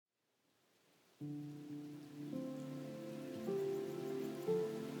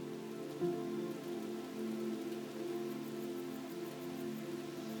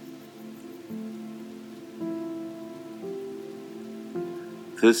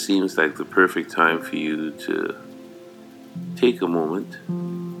This seems like the perfect time for you to take a moment,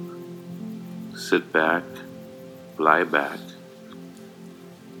 sit back, lie back,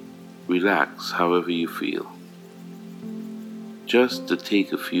 relax however you feel. Just to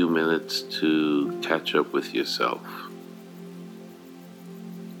take a few minutes to catch up with yourself,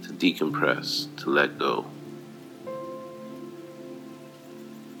 to decompress, to let go.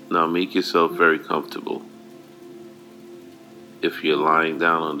 Now make yourself very comfortable. If you're lying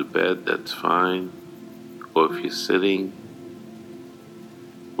down on the bed, that's fine. Or if you're sitting,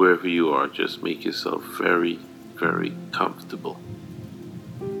 wherever you are, just make yourself very, very comfortable.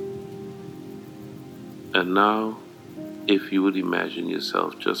 And now, if you would imagine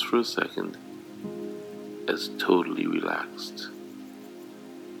yourself just for a second as totally relaxed.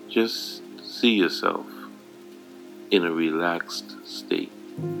 Just see yourself in a relaxed state.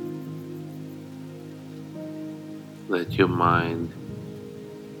 Let your mind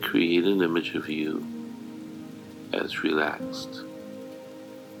create an image of you as relaxed.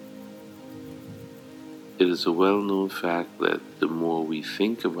 It is a well-known fact that the more we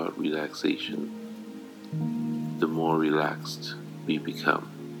think about relaxation, the more relaxed we become.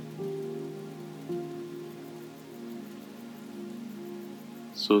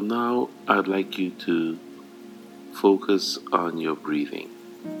 So now I'd like you to focus on your breathing.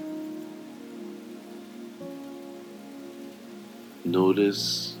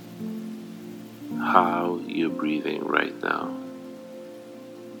 Notice how you're breathing right now.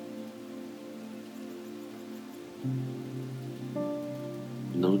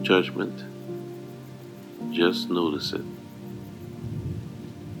 No judgment, just notice it.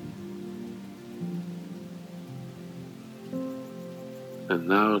 And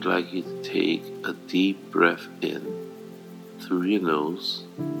now I'd like you to take a deep breath in through your nose,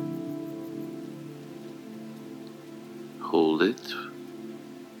 hold it,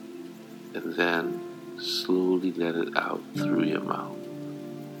 and then slowly let it out through your mouth.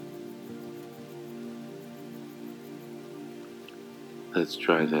 Let's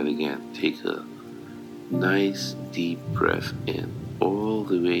try that again. Take a nice deep breath in, all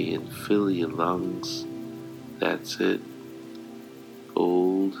the way in, fill your lungs. That's it.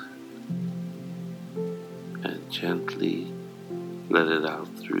 Hold and gently let it out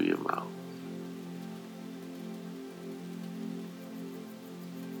through your mouth.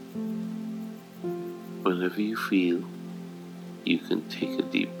 Whenever you feel, you can take a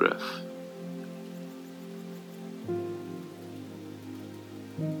deep breath.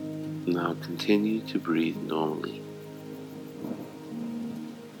 Now continue to breathe normally.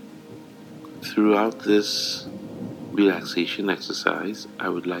 Throughout this relaxation exercise, I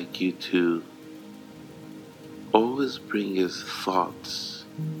would like you to always bring your thoughts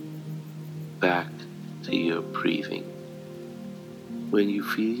back to your breathing. When you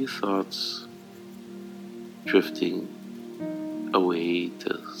feel your thoughts drifting away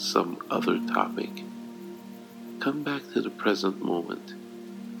to some other topic, come back to the present moment,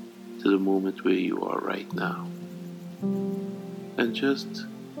 to the moment where you are right now, and just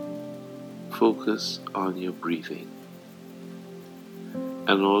focus on your breathing.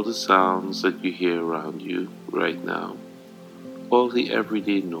 And all the sounds that you hear around you right now, all the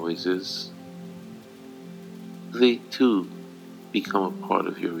everyday noises, they too become a part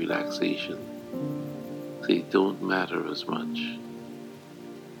of your relaxation. They don't matter as much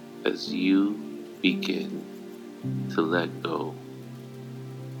as you begin to let go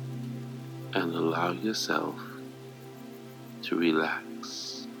and allow yourself to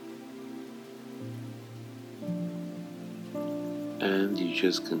relax. And you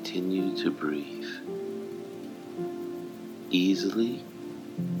just continue to breathe easily,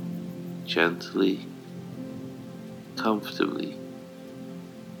 gently, comfortably.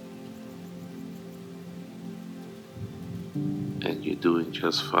 And you're doing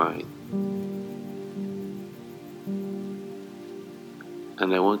just fine.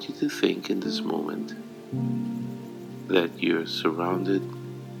 And I want you to think in this moment that you're surrounded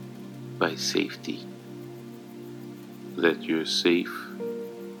by safety, that you're safe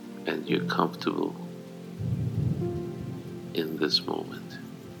and you're comfortable in this moment.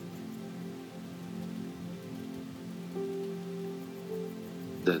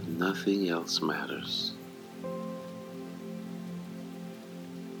 That nothing else matters.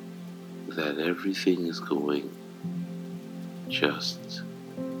 That everything is going just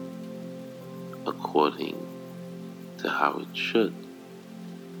according to how it should.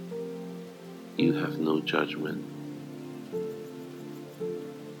 You have no judgment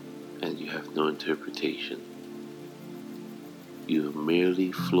and you have no interpretation. You are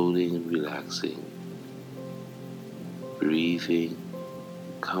merely floating and relaxing, breathing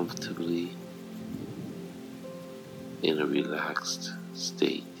comfortably in a relaxed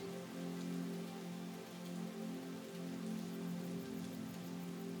state.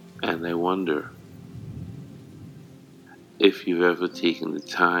 And I wonder if you've ever taken the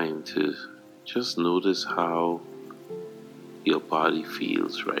time to just notice how your body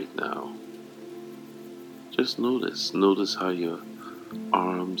feels right now. Just notice how your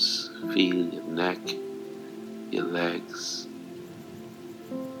arms feel, your neck, your legs.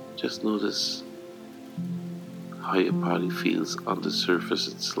 Just notice how your body feels on the surface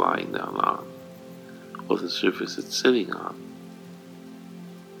it's lying down on, or the surface it's sitting on.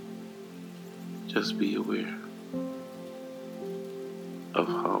 Just be aware of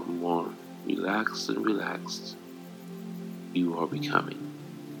how more relaxed and relaxed you are becoming.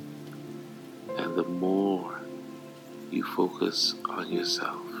 And the more you focus on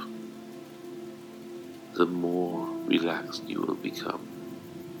yourself, the more relaxed you will become.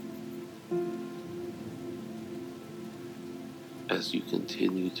 As you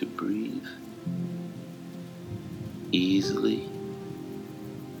continue to breathe easily,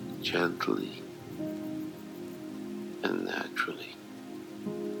 gently, and naturally.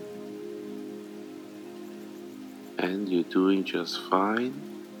 And you're doing just fine.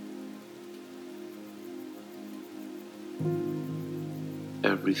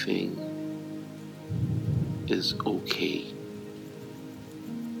 Everything is okay.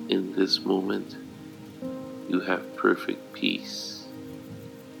 In this moment, you have perfect peace.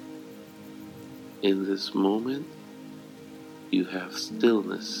 In this moment, you have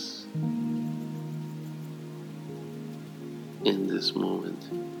stillness. In this moment,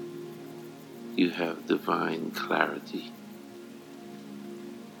 you have divine clarity,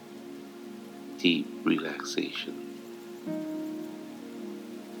 deep relaxation,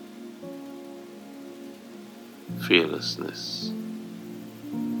 fearlessness.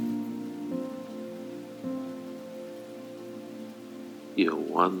 You're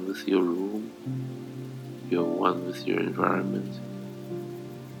one with your room, you're one with your environment,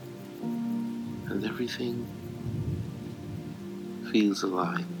 and everything feels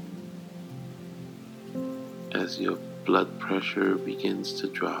aligned. As your blood pressure begins to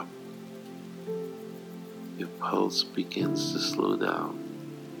drop, your pulse begins to slow down,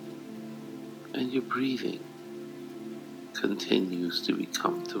 and your breathing continues to be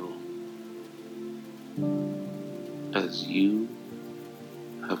comfortable as you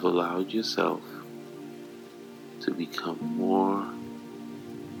have allowed yourself to become more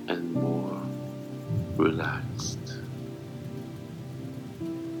and more relaxed.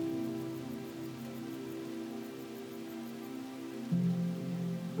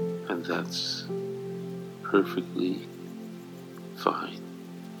 And that's perfectly fine.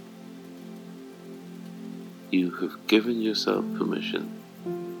 You have given yourself permission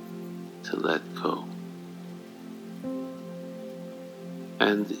to let go.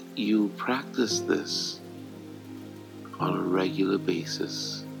 And you practice this on a regular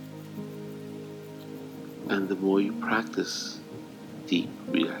basis. And the more you practice deep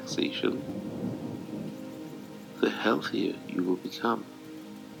relaxation, the healthier you will become.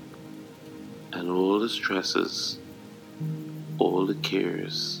 And all the stresses, all the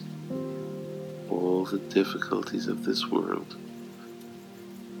cares, all the difficulties of this world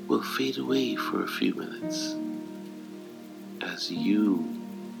will fade away for a few minutes as you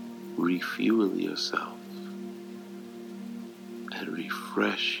refuel yourself and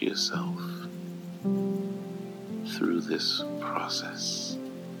refresh yourself through this process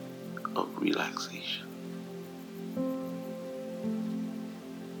of relaxation.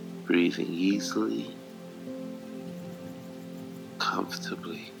 Breathing easily,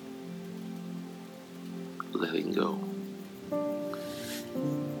 comfortably, letting go,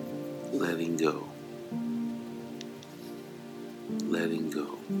 letting go, letting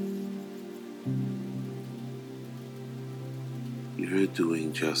go. You're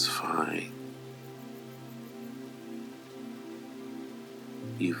doing just fine.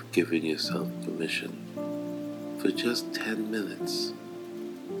 You've given yourself permission for just 10 minutes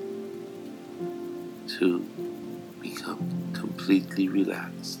to become completely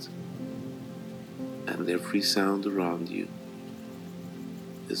relaxed, and every sound around you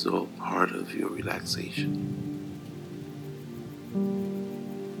is all part of your relaxation.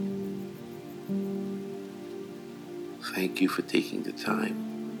 Thank you for taking the time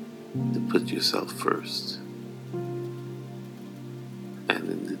to put yourself first. And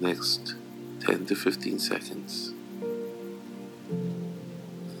in the next 10 to 15 seconds,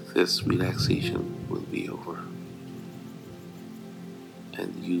 this relaxation will be over,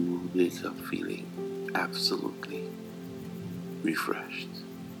 and you will wake up feeling absolutely refreshed.